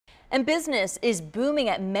And business is booming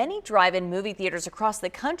at many drive-in movie theaters across the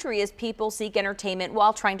country as people seek entertainment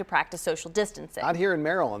while trying to practice social distancing. Out here in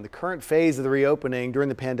Maryland, the current phase of the reopening during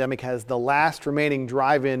the pandemic has the last remaining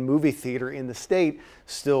drive-in movie theater in the state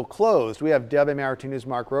still closed. We have WMAR2 News'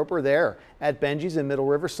 Mark Roper there at Bengies in Middle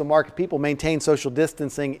River. So Mark, people maintain social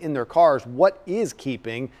distancing in their cars. What is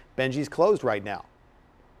keeping Bengies closed right now?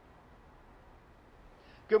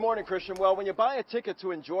 Good morning, Christian. Well, when you buy a ticket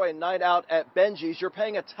to enjoy a night out at Bengies, you're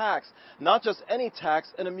paying a tax, not just any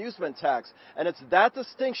tax, an amusement tax. And it's that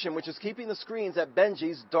distinction which is keeping the screens at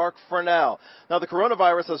Bengies dark for now. Now, the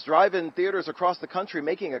coronavirus has drive-in theaters across the country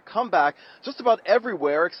making a comeback just about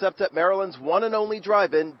everywhere except at Maryland's one and only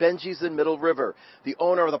drive-in, Bengies in Middle River. The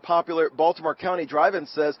owner of the popular Baltimore County Drive-In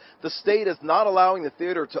says the state is not allowing the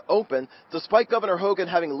theater to open, despite Governor Hogan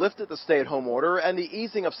having lifted the stay-at-home order and the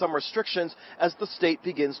easing of some restrictions as the state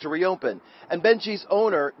begins to reopen. And Bengies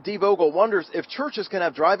owner Dee Vogel wonders if churches can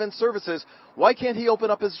have drive-in services, why can't he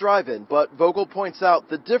open up his drive-in? But Vogel points out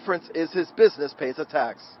the difference is his business pays a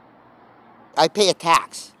tax. I pay a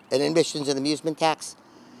tax, an admissions and amusement tax,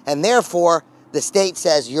 and therefore the state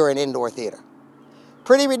says you're an indoor theater.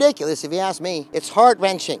 Pretty ridiculous if you ask me. It's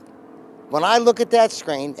heart-wrenching. When I look at that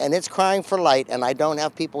screen and it's crying for light and I don't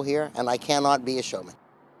have people here and I cannot be a showman.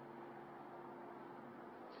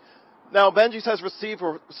 Now, Bengies has received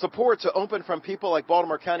support to open from people like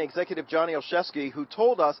Baltimore County Executive Johnny Olszewski, who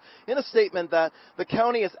told us in a statement that the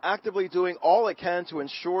county is actively doing all it can to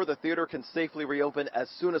ensure the theater can safely reopen as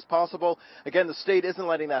soon as possible. Again, the state isn't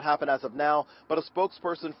letting that happen as of now, but a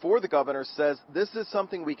spokesperson for the governor says this is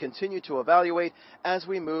something we continue to evaluate as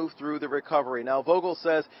we move through the recovery. Now, Vogel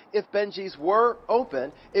says if Bengies were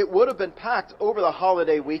open, it would have been packed over the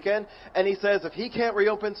holiday weekend, and he says if he can't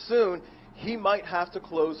reopen soon, he might have to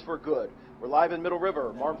close for good. We're live in Middle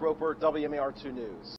River. Mark Roper, WMAR2 News.